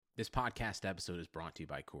This podcast episode is brought to you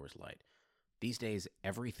by Coors Light. These days,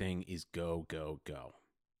 everything is go, go, go.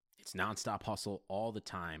 It's nonstop hustle all the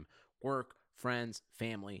time. Work, friends,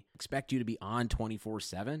 family expect you to be on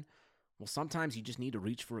 24/7. Well, sometimes you just need to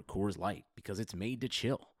reach for a Coors Light because it's made to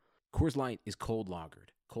chill. Coors Light is cold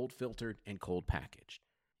lagered, cold filtered, and cold packaged.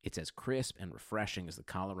 It's as crisp and refreshing as the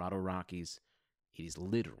Colorado Rockies. It is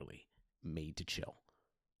literally made to chill.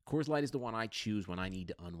 Coors Light is the one I choose when I need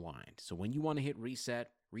to unwind. So when you want to hit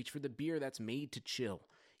reset, reach for the beer that's made to chill.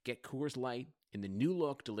 Get Coors Light in the new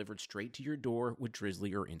look delivered straight to your door with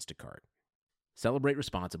Drizzly or Instacart. Celebrate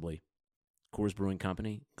responsibly. Coors Brewing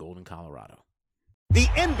Company, Golden, Colorado. The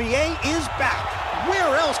NBA is back.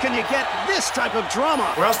 Where else can you get this type of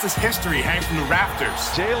drama? Where else does history hang from the rafters?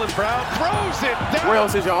 Jaylen Brown throws it down. Where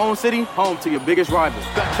else is your own city home to your biggest rival?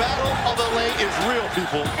 The Battle of LA is real,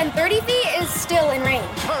 people. And 30 feet is still in range.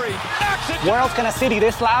 Curry knocks it. Where else can a city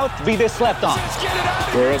this loud be this slept on?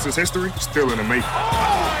 Where else is history still in the making?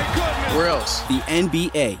 Oh, my goodness. Where else? The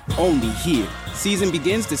NBA, only here. Season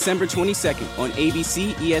begins December 22nd on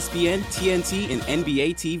ABC, ESPN, TNT, and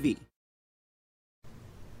NBA TV.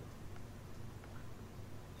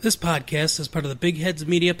 This podcast is part of the Big Heads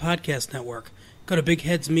Media Podcast Network. Go to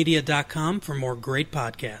bigheadsmedia.com for more great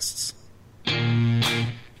podcasts.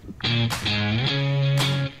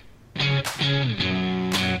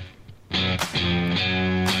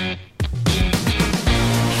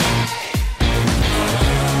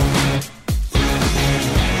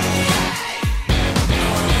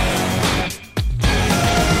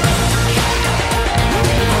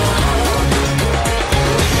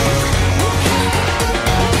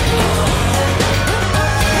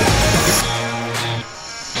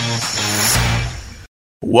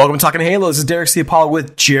 Welcome to Talking Halo. This is Derek C. Apollo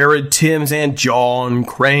with Jared Timms and John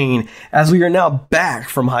Crane. As we are now back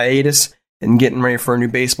from hiatus and getting ready for a new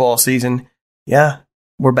baseball season. Yeah,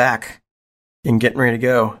 we're back and getting ready to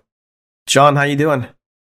go. John, how you doing?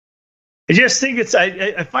 I just think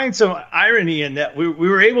I find some irony in that we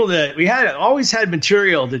were able to, we had always had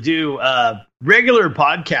material to do regular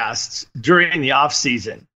podcasts during the off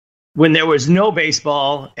season when there was no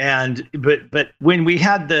baseball, but when we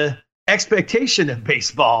had the expectation of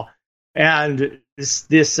baseball and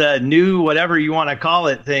this new, whatever you want to call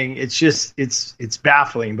it, thing, it's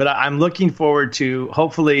baffling. But I'm looking forward to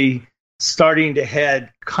hopefully starting to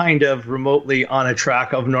head kind of remotely on a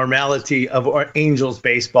track of normality of Angels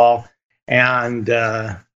baseball and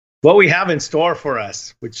what we have in store for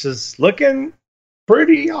us, which is looking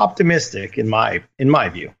pretty optimistic in my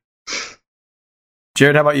view.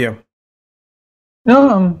 Jared, how about you?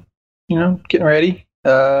 No, getting ready.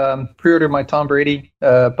 Pre-ordered my Tom Brady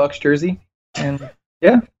Bucks jersey, and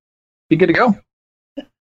yeah, be good to go.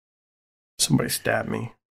 Somebody stabbed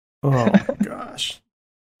me. Oh my gosh!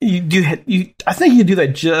 I think you do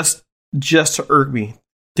that just to irk me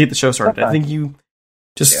to get the show started. I think you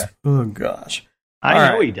just. Yeah. Oh gosh!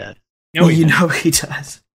 I know he does. You know he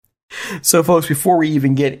does. So, folks, before we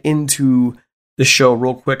even get into the show,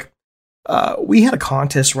 real quick. We had a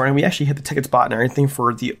contest running. We actually had the tickets bought and everything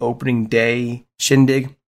for the opening day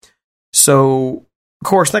shindig. So, of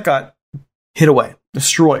course, that got hit away,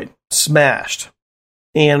 destroyed, smashed.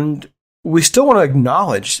 And we still want to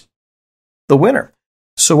acknowledge the winner.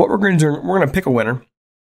 So what we're going to do, we're going to pick a winner.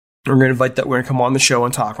 We're going to invite that winner to come on the show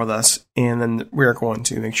and talk with us. And then we're going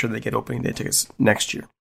to make sure they get opening day tickets next year.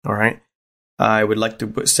 All right. I would like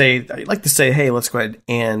to say, hey, let's go ahead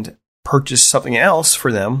and purchase something else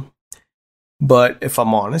for them. But if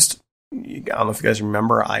I'm honest, I don't know if you guys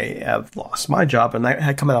remember, I have lost my job and that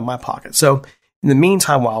had come out of my pocket. So in the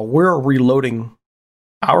meantime, while we're reloading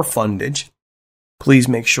our fundage, please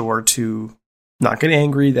make sure to not get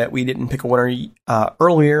angry that we didn't pick a winner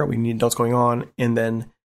earlier. We need to know what's going on. And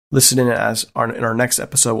then listen in in our next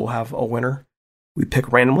episode, we'll have a winner. We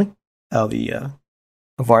pick randomly out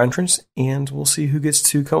of our entrance, and we'll see who gets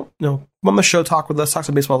to come on the show, talk with us, talk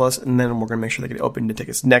some baseball with us, and then we're going to make sure they get open the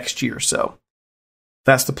tickets next year. So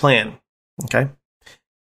that's the plan. Okay.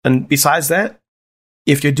 And besides that,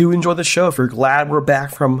 if you do enjoy the show, if you're glad we're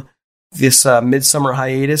back from this midsummer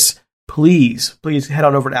hiatus, please head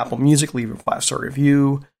on over to Apple Music, leave a 5-star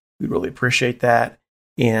review. We'd really appreciate that.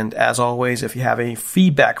 And as always, if you have any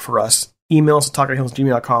feedback for us, email us at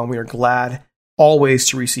talkingheels@gmail.com. We are glad always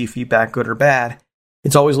to receive feedback, good or bad.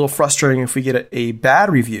 It's always a little frustrating if we get a bad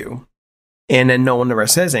review and then no one ever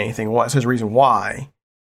says anything. Well, it says a reason why.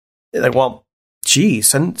 Like, well, geez,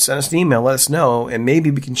 send us an email, let us know, and maybe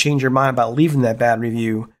we can change your mind about leaving that bad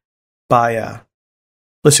review by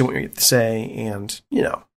listening to what you have to say, and you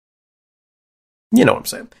know what I'm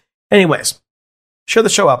saying. Anyways, share the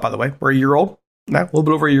show out, by the way. We're a year old, a little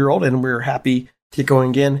bit over a year old, and we're happy get going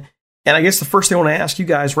again. And I guess the first thing I want to ask you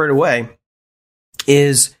guys right away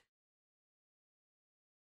is,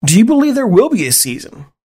 do you believe there will be a season?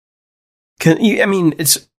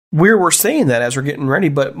 It's we're saying that as we're getting ready,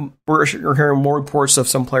 but we're hearing more reports of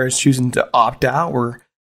some players choosing to opt out. We're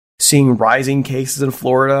seeing rising cases in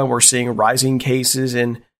Florida. We're seeing rising cases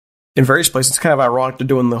in various places. It's kind of ironic they're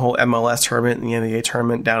doing the whole MLS tournament and the NBA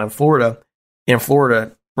tournament down in Florida. And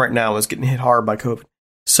Florida right now is getting hit hard by COVID.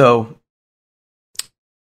 So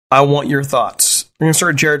I want your thoughts. We're going to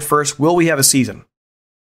start with Jared first. Will we have a season?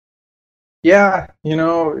 Yeah,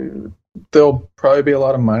 there'll probably be a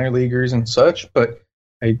lot of minor leaguers and such, but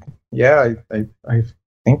I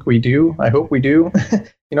think we do. I hope we do.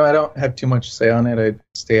 I don't have too much to say on it. I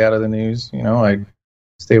stay out of the news. I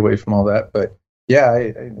stay away from all that. But yeah,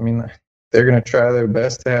 I mean, they're going to try their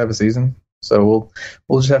best to have a season. So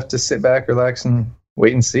we'll just have to sit back, relax, and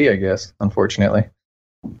wait and see, I guess, unfortunately.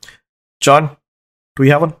 John, do we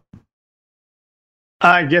have one?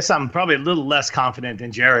 I guess I'm probably a little less confident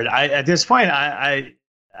than Jared. At this point, I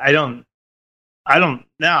don't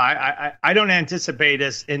anticipate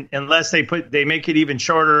us unless they make it even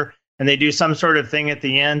shorter and they do some sort of thing at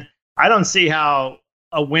the end. I don't see how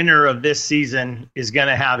a winner of this season is going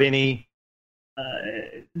to have any.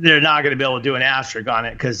 They're not going to be able to do an asterisk on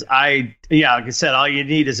it because like I said, all you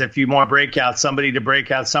need is a few more breakouts, somebody to break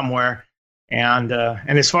out somewhere. And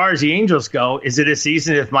as far as the Angels go, is it a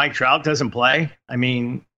season if Mike Trout doesn't play? I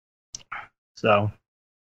mean, so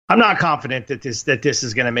I'm not confident that this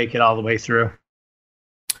is going to make it all the way through.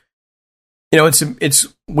 It's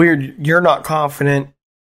weird. You're not confident.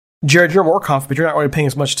 Jared, you're more confident, but you're not really paying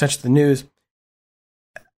as much attention to the news.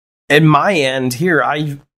 At my end here,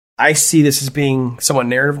 I see this as being somewhat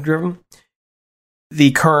narrative driven.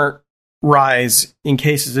 The current rise in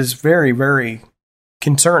cases is very, very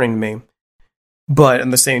concerning to me. But in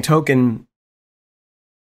the same token,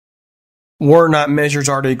 were not measures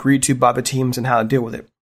already agreed to by the teams and how to deal with it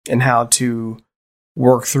and how to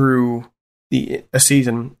work through a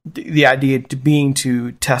season. The idea being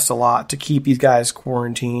to test a lot, to keep these guys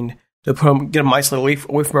quarantined, to get them isolated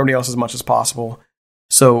away from everybody else as much as possible.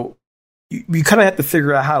 So you kind of have to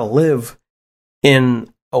figure out how to live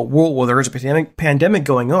in a world where there is a pandemic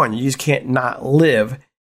going on. You just can't not live.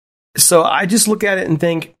 So I just look at it and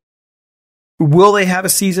think, will they have a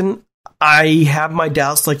season? I have my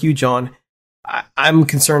doubts like you, John. I'm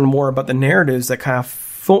concerned more about the narratives that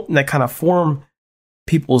kind of form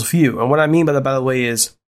people's view. And what I mean by that, by the way,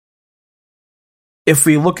 is if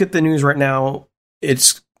we look at the news right now,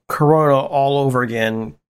 it's Corona all over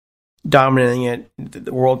again, dominating it,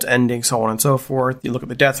 the world's ending, so on and so forth. You look at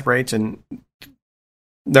the death rates and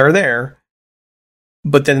they're there.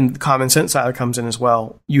 But then the common sense side comes in as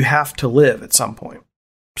well. You have to live at some point.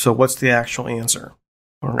 So what's the actual answer?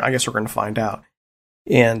 Or I guess we're going to find out.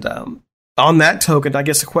 And on that token, I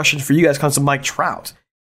guess the question for you guys comes to Mike Trout.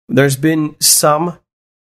 There's been some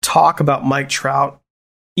talk about Mike Trout,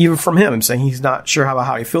 even from him, saying he's not sure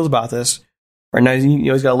how he feels about this. Right now,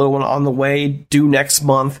 he's got a little one on the way, due next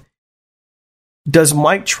month. Does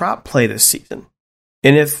Mike Trout play this season?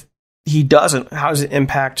 And if he doesn't, how does it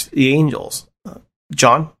impact the Angels?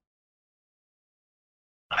 John?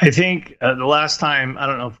 I think the last time, I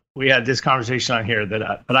don't know if we had this conversation on here,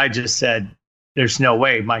 but I just said there's no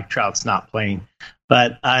way Mike Trout's not playing.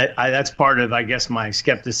 But that's part of, I guess, my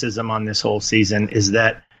skepticism on this whole season is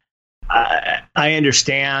that I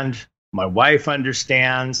understand, my wife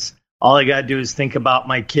understands. All I got to do is think about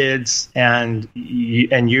my kids and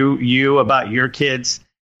you about your kids.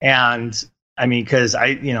 And I mean, because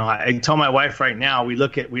I tell my wife right now, we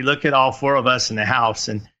look at all four of us in the house,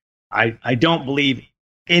 and I don't believe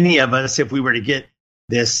any of us, if we were to get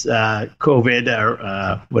this COVID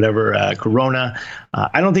or whatever Corona,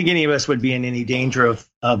 I don't think any of us would be in any danger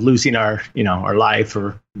of losing our life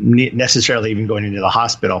or necessarily even going into the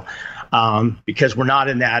hospital because we're not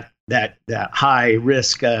in that high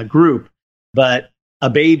risk group. But a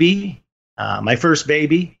baby, my first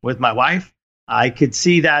baby with my wife, I could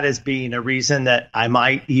see that as being a reason that I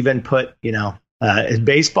might even put,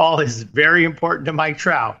 baseball is very important to Mike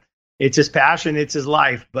Trout. It's his passion, it's his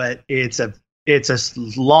life, but it's a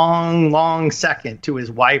long, long second to his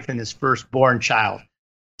wife and his firstborn child.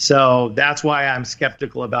 So that's why I'm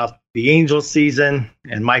skeptical about the Angels season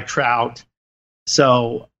and Mike Trout.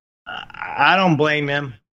 So I don't blame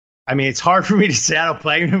him. I mean, it's hard for me to say I don't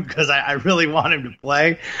blame him because I really want him to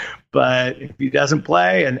play. But if he doesn't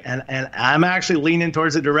play, and I'm actually leaning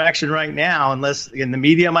towards the direction right now, and the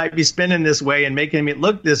media might be spinning this way and making it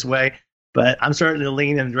look this way, but I'm starting to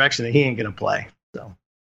lean in the direction that he ain't going to play. So,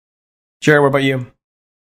 Jared, what about you?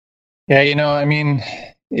 Yeah, I mean,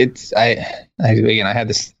 I had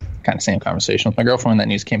this kind of same conversation with my girlfriend when that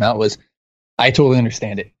news came out. Was I totally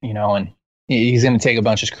understand it, and he's going to take a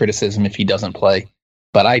bunch of criticism if he doesn't play,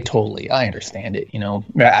 but I understand it.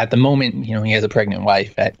 At the moment, he has a pregnant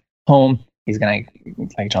wife at home. He's going to,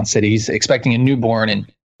 like John said, he's expecting a newborn,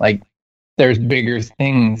 and like there's bigger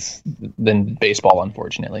things than baseball,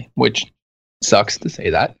 unfortunately, which sucks to say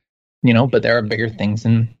that, but there are bigger things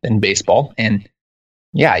than baseball. And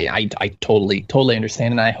yeah, I totally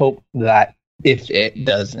understand. And I hope that if it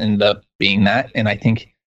does end up being that, and I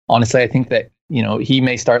think that, he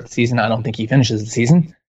may start the season. I don't think he finishes the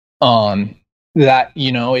season. That,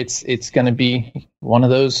 it's going to be one of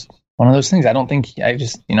those things. I don't think I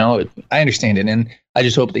understand it. And I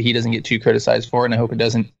just hope that he doesn't get too criticized for it. And I hope it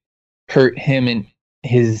doesn't hurt him and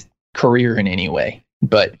his career in any way.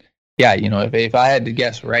 But yeah, if I had to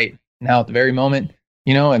guess right now at the very moment,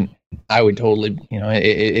 and I would totally,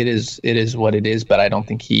 it is what it is, but I don't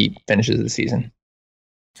think he finishes the season.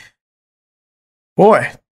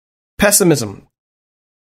 Boy, pessimism.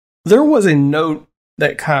 There was a note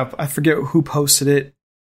that kind of, I forget who posted it.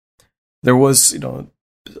 There was,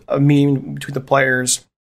 a meeting between the players,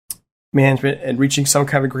 management, and reaching some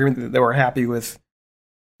kind of agreement that they were happy with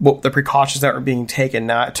what the precautions that were being taken.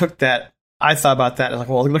 Now, I took that, I thought about that, and I was like,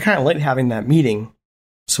 well, they're kind of late having that meeting,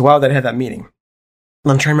 so why would they have that meeting?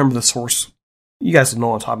 And I'm trying to remember the source. You guys know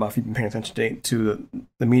what I'm talking about if you've been paying attention to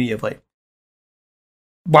the media of late.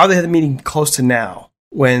 Why would they have the meeting close to now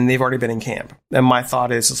when they've already been in camp? And my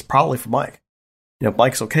thought is it's probably for Mike.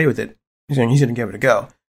 Mike's okay with it. He's going to give it a go.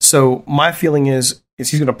 So my feeling is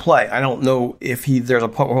he's going to play. I don't know if there's a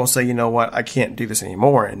point where he'll say, you know what, I can't do this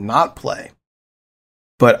anymore and not play.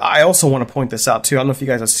 But I also want to point this out, too. I don't know if you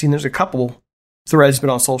guys have seen, there's a couple threads been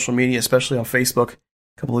on social media, especially on Facebook,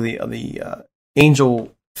 a couple of the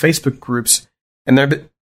Angel Facebook groups, and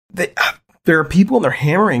there are people, and they're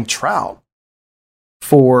hammering Trout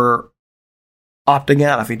for opting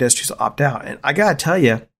out if he does choose to opt out. And I got to tell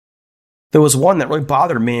you, there was one that really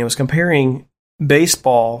bothered me. It was comparing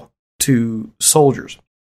baseball to soldiers.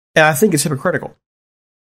 And I think it's hypocritical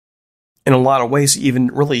in a lot of ways to even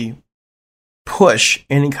really push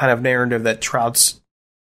any kind of narrative that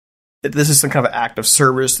this is some kind of act of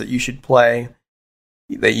service that you should play,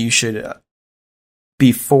 that you should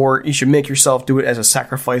you should make yourself do it as a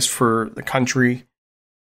sacrifice for the country.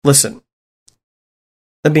 Listen,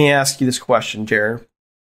 let me ask you this question, Jared.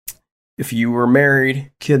 If you were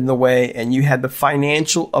married, kid in the way, and you had the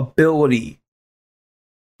financial ability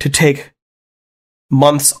to take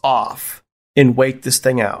months off and wait this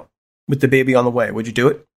thing out with the baby on the way, would you do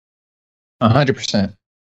it? 100%.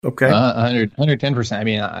 Okay. 110%. I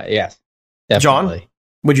mean, yes. Definitely. John,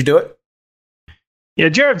 would you do it? Yeah,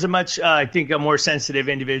 Jared's I think a more sensitive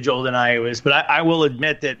individual than I was, but I will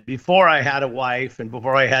admit that before I had a wife and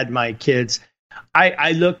before I had my kids,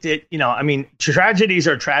 I looked at, tragedies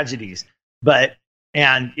are tragedies,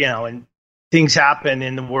 and things happen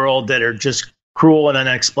in the world that are just cruel and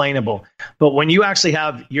unexplainable. But when you actually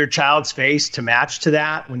have your child's face to match to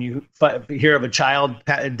that, when you hear of a child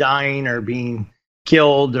dying or being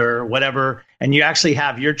killed or whatever, and you actually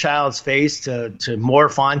have your child's face to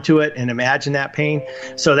morph onto it and imagine that pain.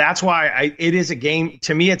 So that's why it is a game.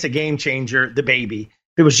 To me, it's a game changer, the baby.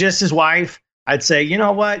 If it was just his wife, I'd say, you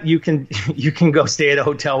know what, you can go stay at a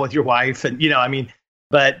hotel with your wife. And,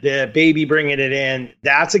 but the baby bringing it in,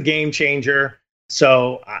 that's a game changer.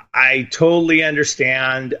 So I totally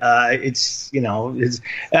understand. I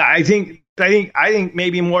think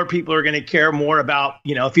maybe more people are going to care more about,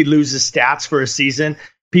 if he loses stats for a season.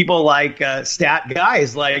 People like stat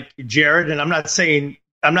guys like Jared, and I'm not saying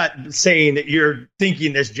that you're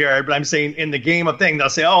thinking this, Jared, but I'm saying in the game of things, they'll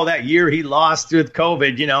say, oh, that year he lost with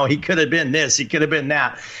COVID, he could have been this, he could have been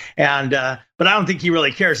that. And but I don't think he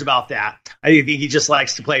really cares about that. I think he just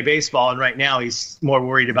likes to play baseball, and right now he's more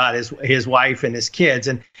worried about his wife and his kids.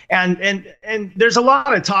 And there's a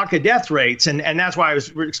lot of talk of death rates, and that's why I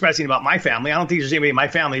was expressing about my family. I don't think there's anybody in my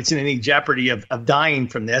family that's in any jeopardy of dying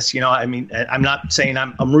from this. I'm not saying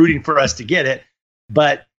I'm rooting for us to get it,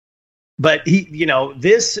 but he,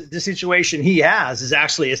 the situation he has is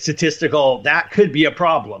actually a statistical, that could be a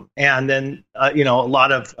problem. And then, a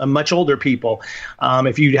lot of much older people,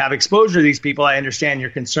 if you have exposure to these people, I understand your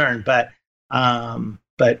concern, but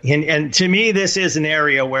to me, this is an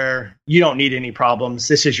area where you don't need any problems.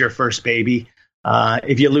 This is your first baby.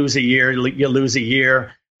 If you lose a year, you lose a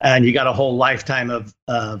year, and you got a whole lifetime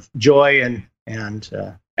of joy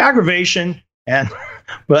and aggravation. And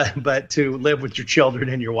but to live with your children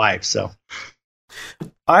and your wife. So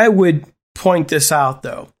I would point this out,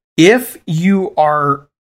 though. If you are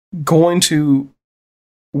going to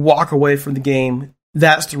walk away from the game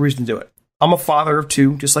that's the reason to do it. I'm a father of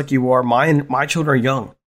 2, just like you are. My children are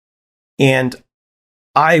young. And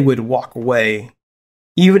I would walk away,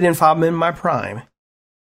 even if I'm in my prime,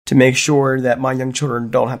 to make sure that my young children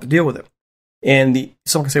don't have to deal with it. And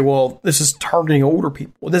someone can say, well, this is targeting older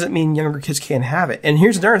people. It doesn't mean younger kids can't have it. And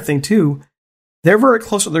here's another thing, too. They're very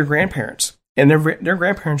close with their grandparents. And their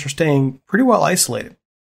grandparents are staying pretty well isolated.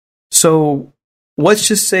 So let's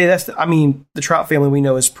just say the Trout family we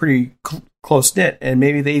know is pretty close-knit. And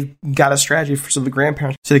maybe they've got a strategy for some of the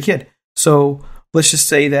grandparents to the kid. So let's just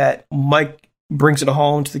say that Mike brings it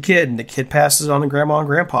home to the kid, and the kid passes it on to grandma and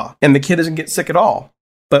grandpa. And the kid doesn't get sick at all,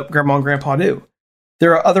 but grandma and grandpa do.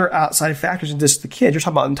 There are other outside factors than just the kid. You're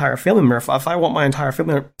talking about an entire family member. If I want my entire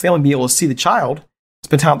family to be able to see the child,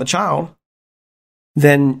 spend time with the child,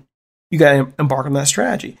 then you got to embark on that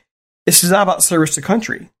strategy. This is not about service to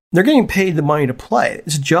country. They're getting paid the money to play.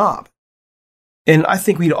 It's a job. And I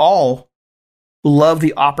think we'd all love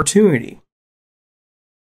the opportunity.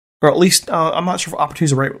 Or at least, I'm not sure if opportunity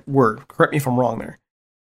is the right word. Correct me if I'm wrong there.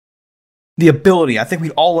 The ability. I think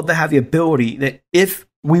we'd all love to have the ability that if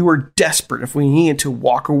we were desperate, if we needed to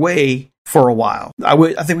walk away for a while, I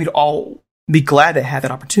think we'd all be glad to have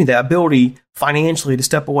that opportunity, that ability financially to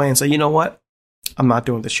step away and say, you know what? I'm not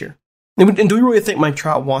doing it this year. And do we really think Mike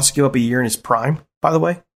Trout wants to give up a year in his prime, by the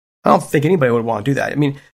way? I don't think anybody would want to do that. I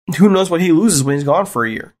mean, who knows what he loses when he's gone for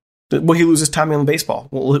a year? Will he lose his time in baseball?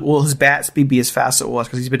 Will his bat speed be as fast as it was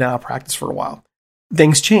because he's been out of practice for a while?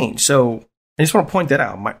 Things change. So I just want to point that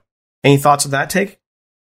out. Any thoughts on that take?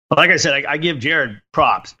 Like I said, I give Jared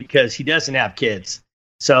props because he doesn't have kids.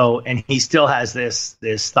 So, and he still has this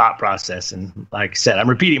thought process. And like I said, I'm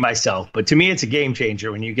repeating myself, but to me, it's a game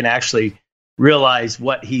changer when you can actually realize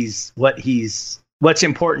what's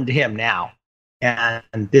important to him now.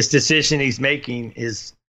 And this decision he's making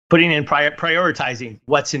is putting in prioritizing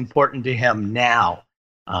what's important to him now.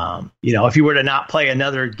 If he were to not play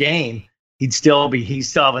another game, he'd still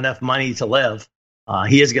have enough money to live.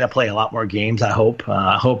 He is going to play a lot more games, I hope.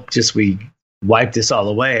 I hope just we wipe this all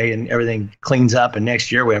away and everything cleans up, and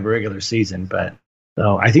next year we have a regular season. But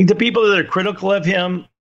so I think the people that are critical of him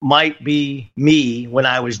might be me when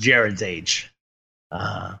I was Jared's age.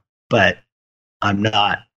 But I'm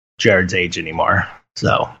not Jared's age anymore.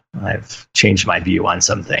 So I've changed my view on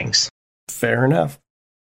some things. Fair enough.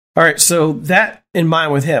 All right, so that in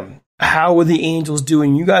mind with him, how would the Angels do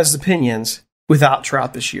in you guys' opinions without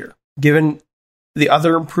Trout this year? Given the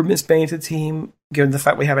other improvements made to the team, given the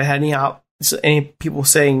fact we haven't had any people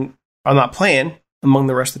saying, I'm not playing among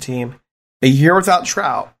the rest of the team, a year without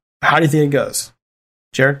Trout, how do you think it goes?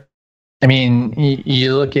 Jared? I mean,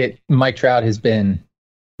 you look at Mike Trout has been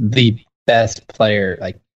the best player.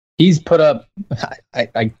 Like, he's put up,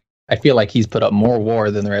 I feel like he's put up more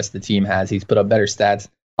WAR than the rest of the team has. He's put up better stats,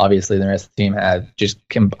 obviously, than the rest of the team have, just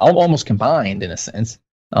almost combined in a sense.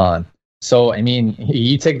 So, I mean,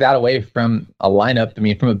 you take that away from a lineup. I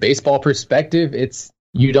mean, from a baseball perspective,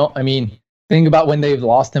 think about when they've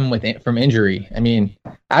lost him from injury. I mean,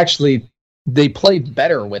 actually, they played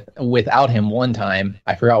better without him one time.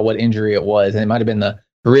 I forgot what injury it was, and it might have been the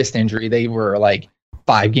wrist injury. They were like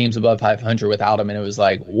 5 games above 500 without him, and it was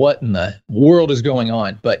like, what in the world is going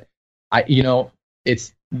on? But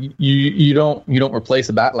it's you don't replace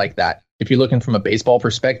a bat like that. If you're looking from a baseball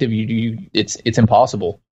perspective, it's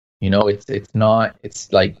impossible.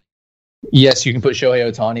 It's like, yes, you can put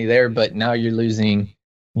Shohei Ohtani there, but now you're losing,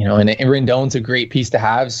 and Rendon's a great piece to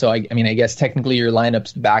have. So, I guess technically your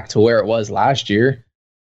lineup's back to where it was last year.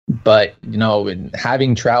 But,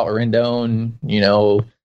 having Trout, Rendon,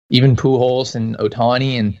 even Pujols and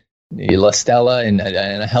Ohtani and La Stella and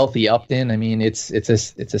a healthy Upton, I mean, it's a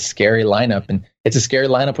scary lineup. And it's a scary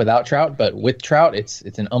lineup without Trout, but with Trout, it's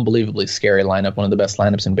an unbelievably scary lineup, one of the best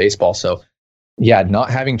lineups in baseball. So, yeah, not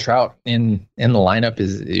having Trout in the lineup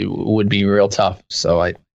would be real tough. So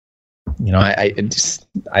I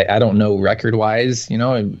don't know record wise.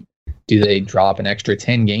 Do they drop an extra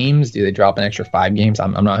 10 games? Do they drop an extra 5 games?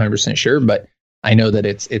 I'm not 100% sure, but I know that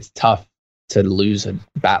it's tough to lose a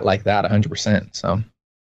bat like that 100%. So,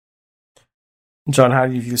 John, how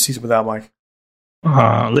do you view the season without Mike?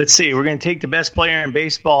 Let's see. We're going to take the best player in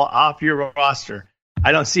baseball off your roster.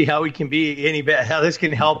 I don't see how we can be any better, how this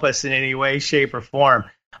can help us in any way, shape, or form.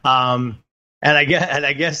 And I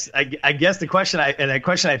guess the question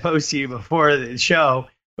I posed to you before the show,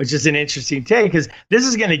 which is an interesting take, because this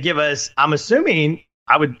is going to give us, I'm assuming,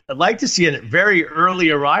 I'd like to see a very early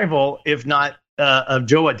arrival, if not of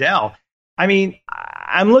Joe Adell. I mean,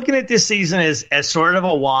 I'm looking at this season as sort of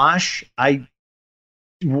a wash.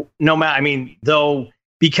 Though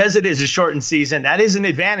because it is a shortened season, that is an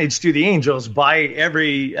advantage to the Angels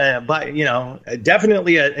definitely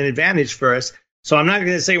an advantage for us. So I'm not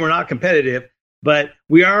going to say we're not competitive, but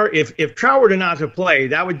we are. If Trout were to not to play,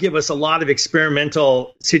 that would give us a lot of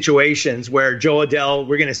experimental situations where Joe Adell,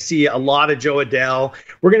 we're going to see a lot of Joe Adell.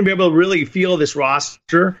 We're going to be able to really feel this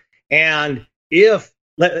roster. And if,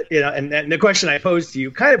 and the question I posed to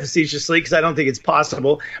you kind of facetiously, because I don't think it's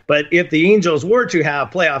possible, but if the Angels were to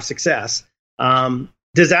have playoff success,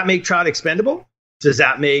 does that make Trout expendable? Does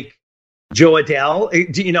that make Joe Adell?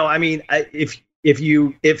 If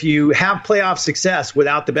you have playoff success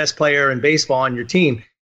without the best player in baseball on your team,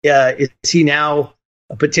 is he now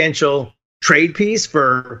a potential trade piece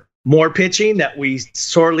for more pitching that we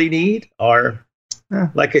sorely need? Or,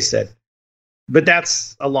 like I said, but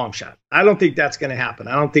that's a long shot. I don't think that's going to happen.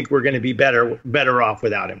 I don't think we're going to be better off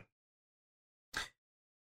without him.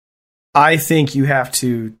 I think you have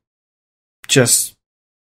to just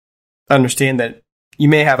understand that you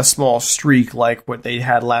may have a small streak like what they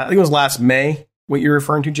had I think it was last May, what you're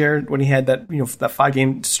referring to, Jared, when he had that, that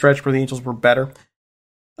 5-game stretch where the Angels were better.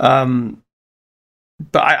 But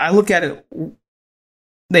I look at it,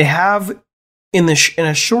 they have in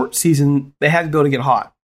a short season, they had to be able to get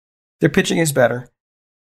hot. Their pitching is better.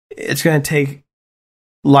 It's going to take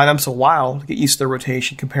lineups a while to get used to their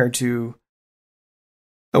rotation compared to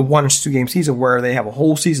a 1 or 2 game season where they have a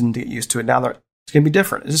whole season to get used to it. Now it's going to be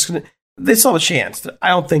different. They still have a chance. I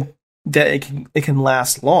don't think that it can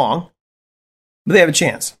last long, but they have a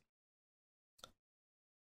chance.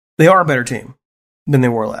 They are a better team than they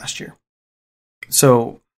were last year.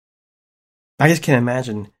 So I just can't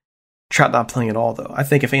imagine Trout not playing at all, though. I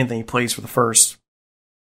think if anything, he plays for the first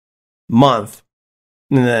month,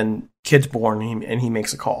 and then kid's born, and he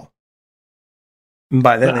makes a call. And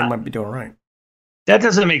by then, they might be doing right. That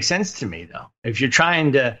doesn't make sense to me, though. If you're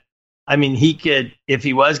trying to, he could, if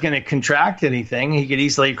he was going to contract anything, he could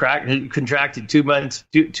easily contracted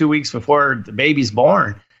 2 weeks before the baby's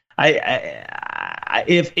born.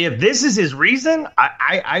 If this is his reason,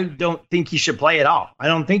 I don't think he should play at all. I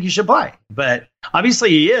don't think he should play. But obviously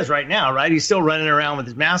he is right now, right? He's still running around with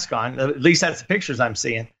his mask on. At least that's the pictures I'm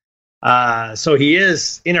seeing. So he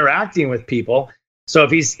is interacting with people. So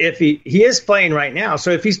if he is playing right now,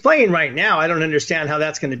 so if he's playing right now, I don't understand how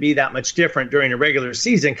that's going to be that much different during a regular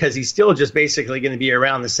season, because he's still just basically going to be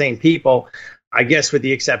around the same people, I guess, with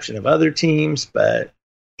the exception of other teams. But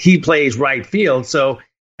he plays right field,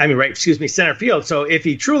 center field. So if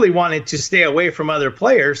he truly wanted to stay away from other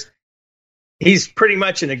players, he's pretty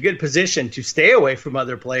much in a good position to stay away from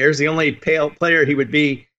other players. The only player he would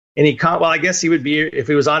be I guess he would be, if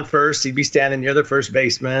he was on first, he'd be standing near the first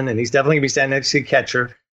baseman, and he's definitely going to be standing next to the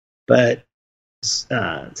catcher. But it's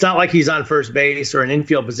not like he's on first base or an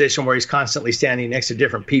infield position where he's constantly standing next to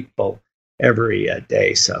different people every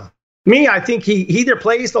day. So, I think he either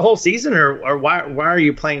plays the whole season or why are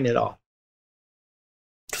you playing at all?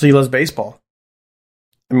 Because he loves baseball.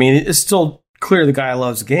 It's still clear the guy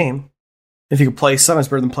loves the game. If you could play some, it's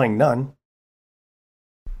better than playing none.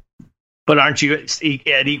 But aren't you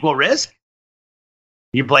at equal risk?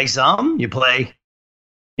 You play some, you play,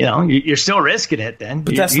 you're still risking it then.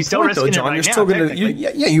 But that's the still point, though, John. You're still going to,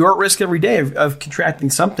 you are at risk every day of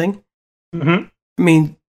contracting something.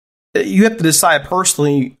 Mm-hmm. You have to decide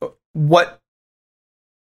personally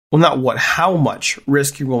how much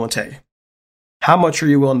risk you're willing to take. How much are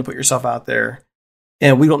you willing to put yourself out there?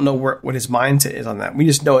 And we don't know what his mindset is on that. We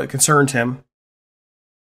just know it concerned him.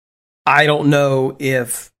 I don't know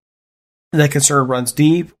if that concern runs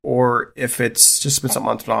deep, or if it's just been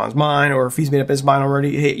something on his mind, or if he's made up his mind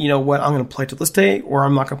already. Hey, you know what? I'm going to play till this day, or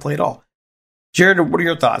I'm not going to play at all. Jared, what are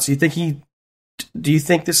your thoughts? Do you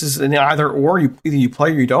think this is an either or? Either you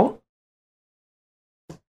play or you don't?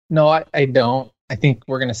 No, I don't. I think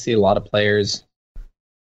we're going to see a lot of players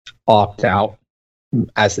opt out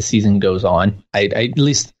as the season goes on. I at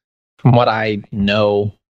least from what I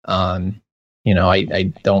know, I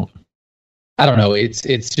don't know. It's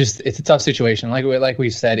a tough situation. Like we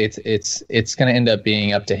said, it's going to end up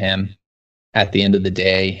being up to him at the end of the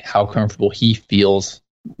day how comfortable he feels,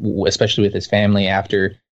 especially with his family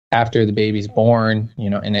after the baby's born.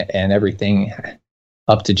 And everything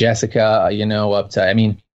up to Jessica. I'm not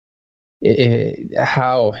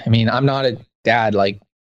a dad.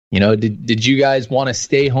 Did you guys want to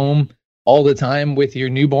stay home all the time with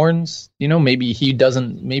your newborns? Maybe he's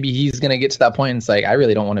going to get to that point and it's like, I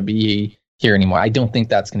really don't want to be here anymore. I don't think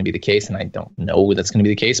that's going to be the case, and I don't know that's going to be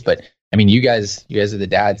the case. But you guys are the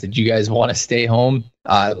dads. Did you guys want to stay home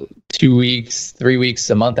 2 weeks, 3 weeks,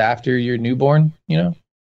 a month after your newborn? Well,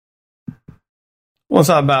 it's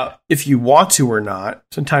not about if you want to or not.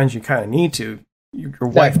 Sometimes you kind of need to. your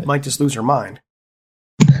wife might just lose her mind.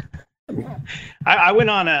 I went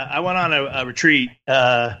on a retreat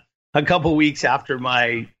a couple weeks after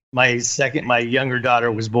my younger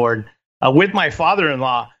daughter was born with my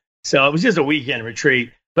father-in-law. So it was just a weekend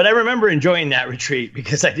retreat. But I remember enjoying that retreat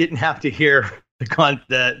because I didn't have to hear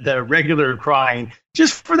the regular crying.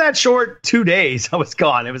 Just for that short 2 days, I was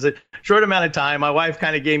gone. It was a short amount of time. My wife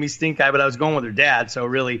kind of gave me stink eye, but I was going with her dad. So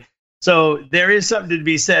there is something to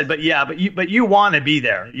be said. But yeah, but you want to be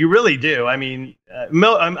there. You really do. I mean,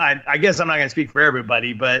 I guess I'm not going to speak for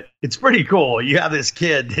everybody, but it's pretty cool. You have this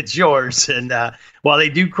kid that's yours, and while they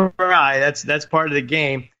do cry, that's part of the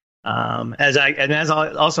game. As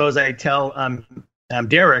I tell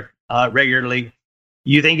Derek regularly,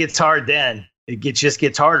 you think it's hard then. It just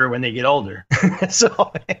gets harder when they get older. So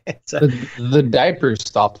the diapers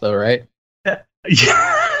stop though, right? Yeah.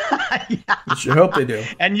 You should hope they do.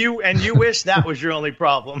 And you wish that was your only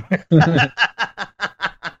problem.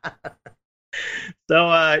 So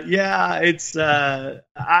yeah, it's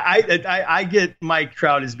I get Mike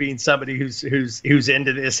Trout as being somebody who's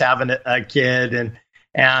into this, having a kid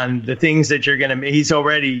and the things that you're gonna. He's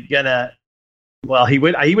already gonna. Well, he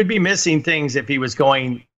would be missing things if he was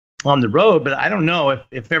going on the road, but I don't know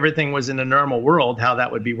if everything was in a normal world, how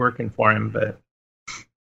that would be working for him. But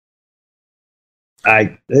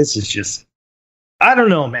this is just, I don't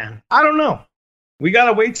know, man. I don't know. We got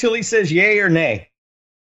to wait till he says yay or nay.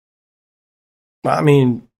 I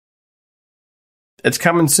mean, it's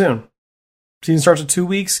coming soon. Season starts in 2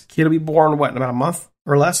 weeks. Kid will be born, in about a month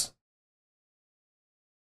or less?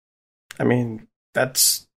 I mean,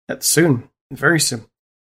 that's soon. Very soon.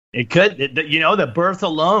 It could, the birth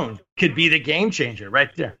alone could be the game changer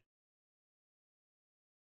right there.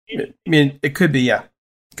 I mean, it could be, yeah.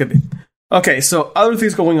 It could be. Okay, so other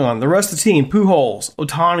things going on. The rest of the team, Pujols,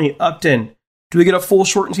 Ohtani, Upton. Do we get a full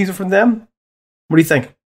shortened season from them? What do you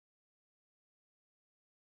think?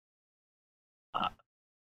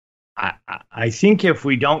 I think if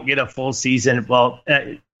we don't get a full season, well,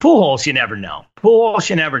 Pujols, you never know. Pujols,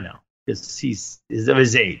 you never know because he's of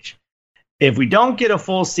his age. If we don't get a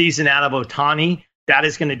full season out of Ohtani, that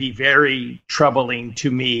is going to be very troubling to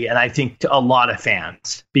me and I think to a lot of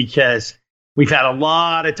fans because we've had a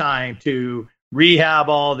lot of time to rehab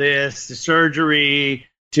all this, the surgery,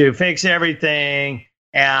 to fix everything.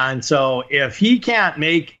 And so if he can't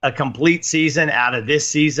make a complete season out of this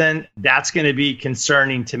season, that's going to be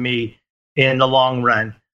concerning to me in the long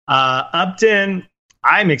run. Upton,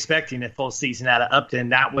 I'm expecting a full season out of Upton.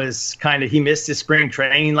 That was he missed his spring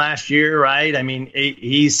training last year, right? I mean,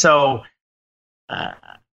 he's so, so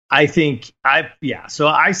I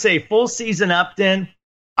say full season Upton.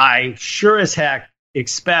 I sure as heck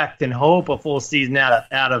expect and hope a full season out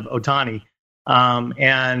of Ohtani.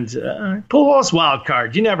 And Pujols wild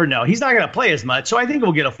card. You never know. He's not going to play as much. So I think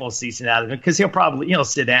we'll get a full season out of him because he'll probably,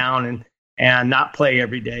 sit down and not play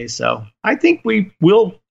every day. So I think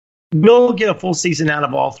we'll get a full season out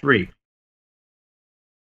of all three.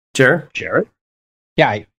 Jared?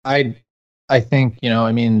 Yeah, I think,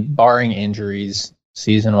 barring injuries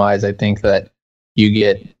season-wise, I think that you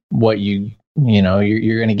get what you're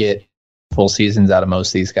going to get full seasons out of most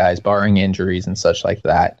of these guys, barring injuries and such like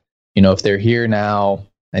that. If they're here now,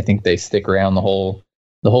 I think they stick around the whole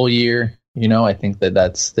year. I think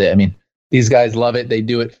that's these guys love it. They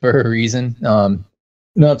do it for a reason.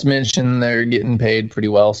 Not to mention they're getting paid pretty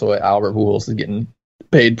well. So Albert Pujols is getting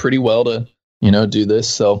paid pretty well to, do this.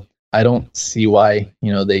 So I don't see why,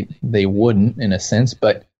 they wouldn't in a sense.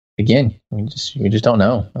 But again, we just don't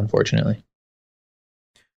know, unfortunately.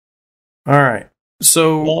 All right.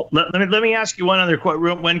 So let me ask you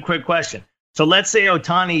one quick question. So let's say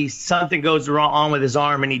Ohtani, something goes wrong with his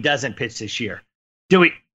arm and he doesn't pitch this year.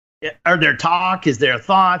 Are there talk? Is there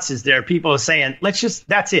thoughts? Is there people saying,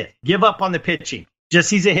 that's it. Give up on the pitching.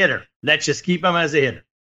 He's a hitter. Let's just keep him as a hitter.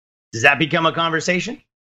 Does that become a conversation?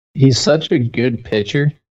 He's such a good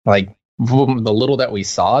pitcher. Like from the little that we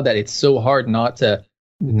saw, that it's so hard not to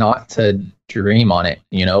dream on it.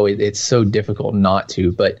 It's so difficult not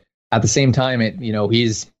to. But at the same time,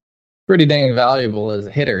 he's pretty dang valuable as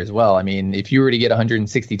a hitter as well. I mean, if you were to get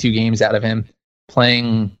 162 games out of him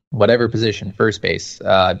playing whatever position, first base,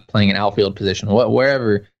 playing an outfield position,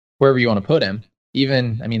 wherever you want to put him, I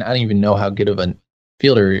don't even know how good of a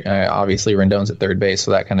fielder. Obviously, Rendon's at third base,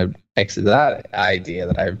 so that kind of exits that idea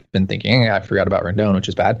that I've been thinking. I forgot about Rendon, which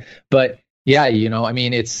is bad. But yeah,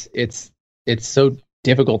 it's so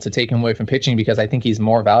difficult to take him away from pitching because I think he's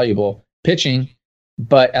more valuable pitching.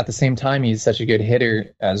 But at the same time, he's such a good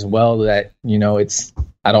hitter as well that it's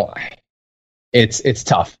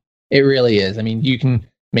tough. It really is. I mean, you can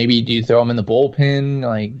maybe do you throw him in the bullpen?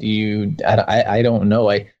 Like, do you? I don't know.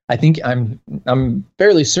 I think I'm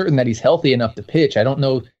fairly certain that he's healthy enough to pitch. I don't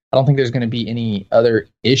know. I don't think there's going to be any other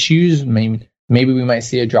issues. Maybe we might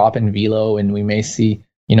see a drop in velo, and we may see,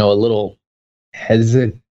 a little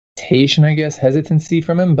hesitancy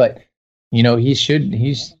from him. But he's going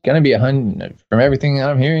to be 100. From everything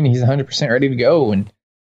I'm hearing, he's 100% ready to go, and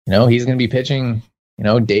he's going to be pitching.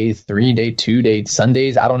 Day 3, day 2, day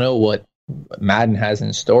Sundays. I don't know what Madden has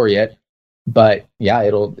in store yet, but yeah,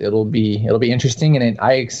 it'll be interesting, and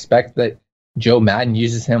I expect that Joe Madden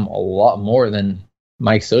uses him a lot more than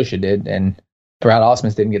Mike Scioscia did, and Brad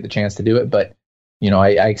Ausmus didn't get the chance to do it, but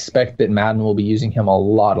I expect that Madden will be using him a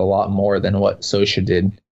lot more than what Scioscia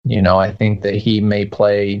did. I think that he may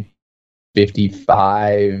play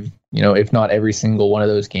 55, if not every single one of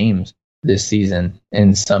those games this season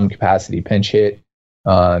in some capacity, pinch hit,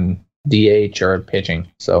 DH, or pitching.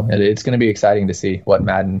 So it's going to be exciting to see what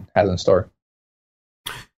Madden has in store.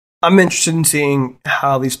 I'm interested in seeing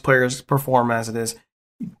how these players perform as it is.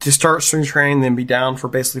 To start spring training, then be down for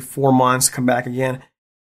basically 4 months, come back again.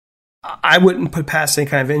 I wouldn't put past any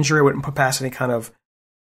kind of injury. I wouldn't put past any kind of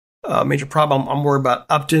major problem. I'm worried about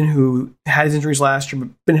Upton, who had his injuries last year,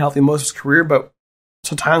 but been healthy most of his career. But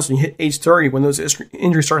sometimes when you hit age 30, when those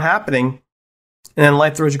injuries start happening, and then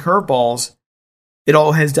life throws you curveballs, it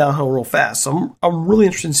all heads downhill real fast. So I'm really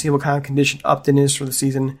interested in seeing what kind of condition Upton is for the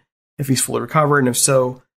season, if he's fully recovered, and if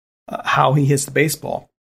so, how he hits the baseball.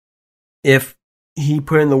 If he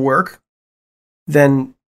put in the work,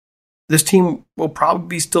 then this team will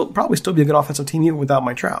probably still be a good offensive team even without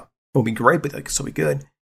Mike Trout. It won't be great, but it'll still be good.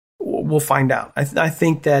 We'll find out. I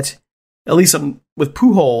think that, at least with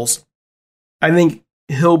Pujols, I think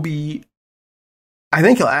we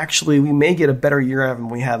may get a better year out of him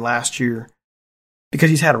than we had last year, because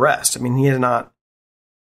he's had rest. I mean, he has not,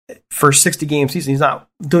 for a 60-game season, he's not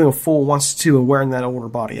doing a full 1-2 and wearing that older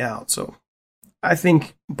body out. So I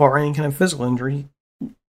think, barring any kind of physical injury,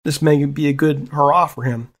 this may be a good hurrah for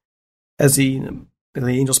him as the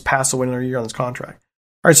Angels pass away another year on this contract.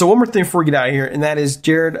 All right, so one more thing before we get out of here, and that is,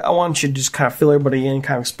 Jared, I want you to just kind of fill everybody in,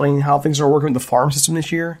 kind of explain how things are working with the farm system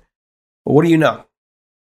this year. But what do you know?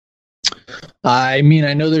 I mean,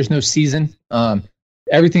 I know there's no season.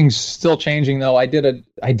 Everything's still changing, though. I did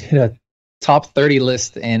a top 30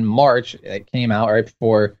 list in March. It came out right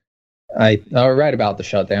before right about the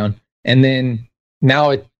shutdown, and then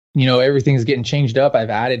now everything's getting changed up.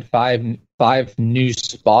 I've added five new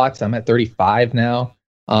spots. I'm at 35 now.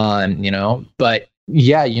 But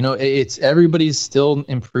yeah, it's everybody's still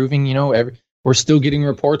improving. We're still getting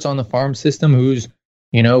reports on the farm system. Who's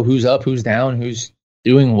up, who's down, who's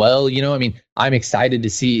doing well. I mean, I'm excited to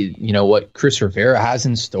see, what Chris Rivera has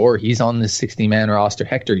in store. He's on the 60-man roster.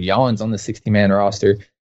 Hector Yohn's on the 60-man roster.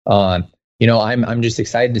 I'm just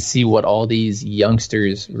excited to see what all these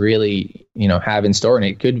youngsters really, have in store, and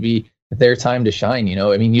it could be their time to shine.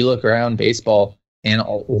 I mean, you look around baseball, and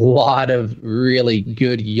a lot of really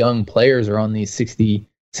good young players are on these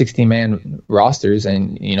 60-man rosters,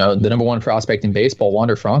 and the number one prospect in baseball,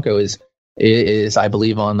 Wander Franco, is I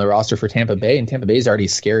believe on the roster for Tampa Bay, and Tampa Bay is already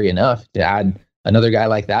scary enough to add another guy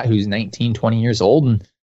like that who's 19, 20 years old, and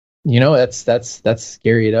that's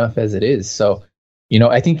scary enough as it is. So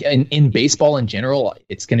I think in baseball in general,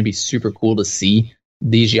 it's going to be super cool to see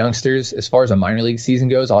these youngsters. As far as a minor league season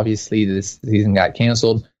goes, obviously this season got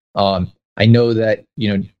canceled. I know that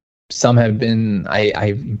some have been.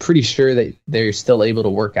 I'm pretty sure that they're still able to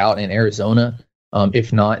work out in Arizona.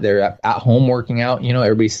 If not, they're at home working out.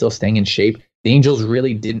 Everybody's still staying in shape. The Angels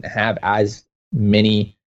really didn't have as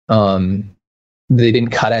many. They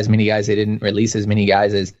didn't cut as many guys. They didn't release as many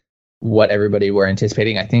guys as what everybody were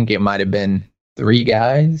anticipating. I think it might have been 3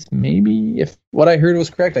 guys, maybe, if what I heard was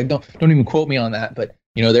correct. I don't even quote me on that, but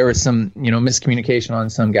there was some miscommunication on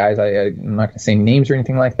some guys. I'm not going to say names or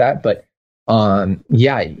anything like that, but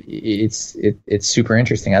yeah, it's super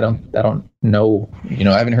interesting. I don't know,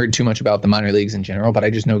 I haven't heard too much about the minor leagues in general, but I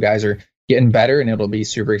just know guys are getting better, and it'll be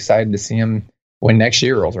super excited to see them when next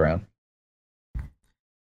year rolls around.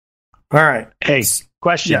 All right. Hey,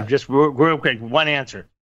 question, just real quick, one answer.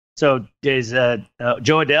 So is Joe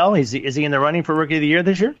Adell, is he in the running for Rookie of the Year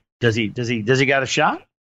this year? Does he got a shot?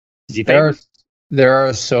 Is he favored? There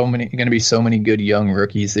are going to be so many good young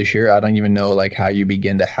rookies this year. I don't even know how you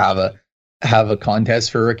begin to have a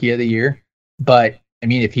contest for Rookie of the Year. But I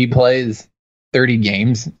mean, if he plays 30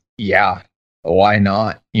 games, yeah, why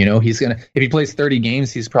not? If he plays 30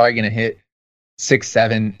 games, he's probably gonna hit 6,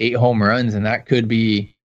 7, 8 home runs, and that could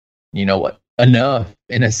be, enough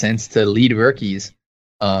in a sense to lead rookies.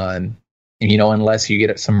 Unless you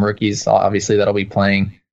get some rookies, obviously that'll be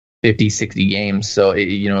playing 50, 60 games. So,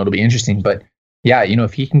 it'll be interesting. But yeah,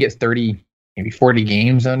 if he can get 30, maybe 40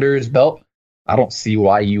 games under his belt, I don't see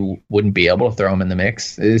why you wouldn't be able to throw him in the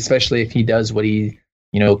mix, especially if he does what he,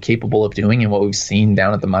 capable of doing and what we've seen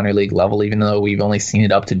down at the minor league level. Even though we've only seen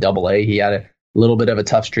it up to AA, he had a little bit of a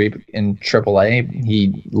tough streak in AAA.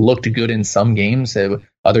 He looked good in some games.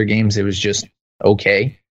 Other games, it was just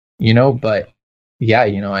okay, but yeah,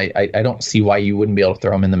 I don't see why you wouldn't be able to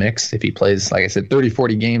throw him in the mix if he plays, like I said, 30,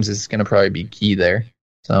 40 games is going to probably be key there.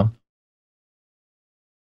 So.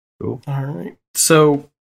 Cool. All right.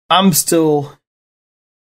 So I'm still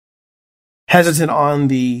hesitant on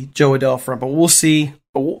the Jo Adell front, but we'll see.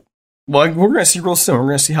 Well, we're going to see real soon. We're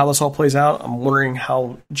going to see how this all plays out. I'm wondering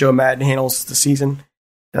how Joe Maddon handles the season,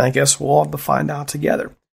 and I guess we'll all have to find out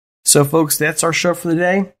together. So, folks, that's our show for the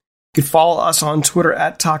day. You can follow us on Twitter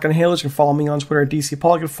at Talkin' Hailers. You can follow me on Twitter at DC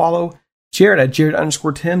Paul. You can follow Jared at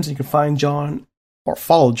Jared_Tims. You can find John or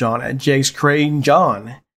follow John at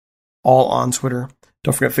JakesCraneJohn, all on Twitter.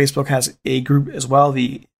 Don't forget, Facebook has a group as well,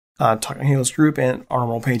 the Talkin' Hailers group, and our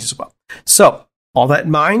normal page as well. So, all that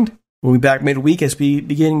in mind, we'll be back midweek as we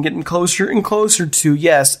begin getting closer and closer to,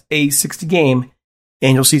 yes, a 60-game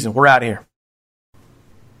annual season. We're out of here.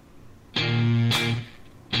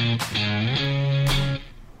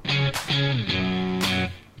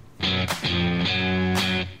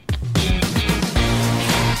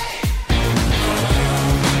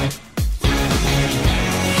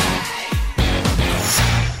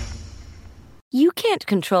 You can't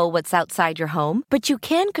control what's outside your home, but you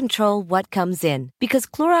can control what comes in. Because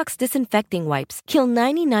Clorox disinfecting wipes kill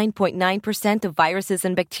 99.9% of viruses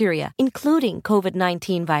and bacteria, including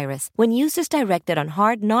COVID-19 virus, when used as directed on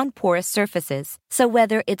hard, non-porous surfaces. So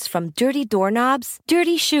whether it's from dirty doorknobs,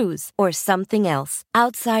 dirty shoes, or something else,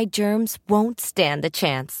 outside germs won't stand a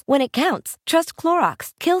chance. When it counts, trust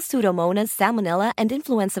Clorox. Kill Pseudomonas, Salmonella, and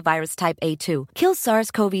influenza virus type A2. Kill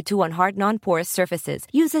SARS-CoV-2 on hard, non-porous surfaces.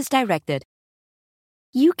 Use as directed.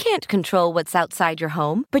 You can't control what's outside your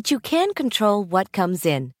home, but you can control what comes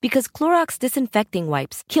in. Because Clorox disinfecting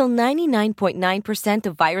wipes kill 99.9%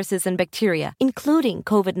 of viruses and bacteria, including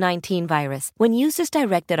COVID-19 virus, when used as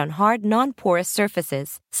directed on hard, non-porous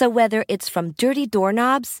surfaces. So whether it's from dirty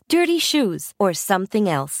doorknobs, dirty shoes, or something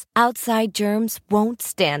else, outside germs won't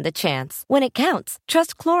stand a chance. When it counts,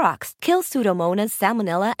 trust Clorox. Kill Pseudomonas,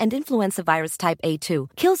 Salmonella, and influenza virus type A2.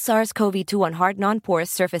 Kill SARS-CoV-2 on hard,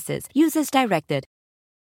 non-porous surfaces. Use as directed.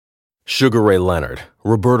 Sugar Ray Leonard,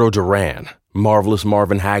 Roberto Duran, Marvelous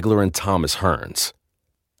Marvin Hagler, and Thomas Hearns.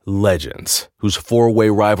 Legends, whose four-way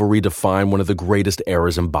rivalry defined one of the greatest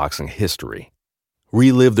eras in boxing history.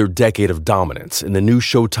 Relive their decade of dominance in the new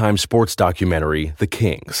Showtime sports documentary, The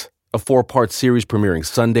Kings, a 4-part series premiering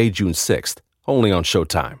Sunday, June 6th, only on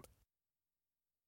Showtime.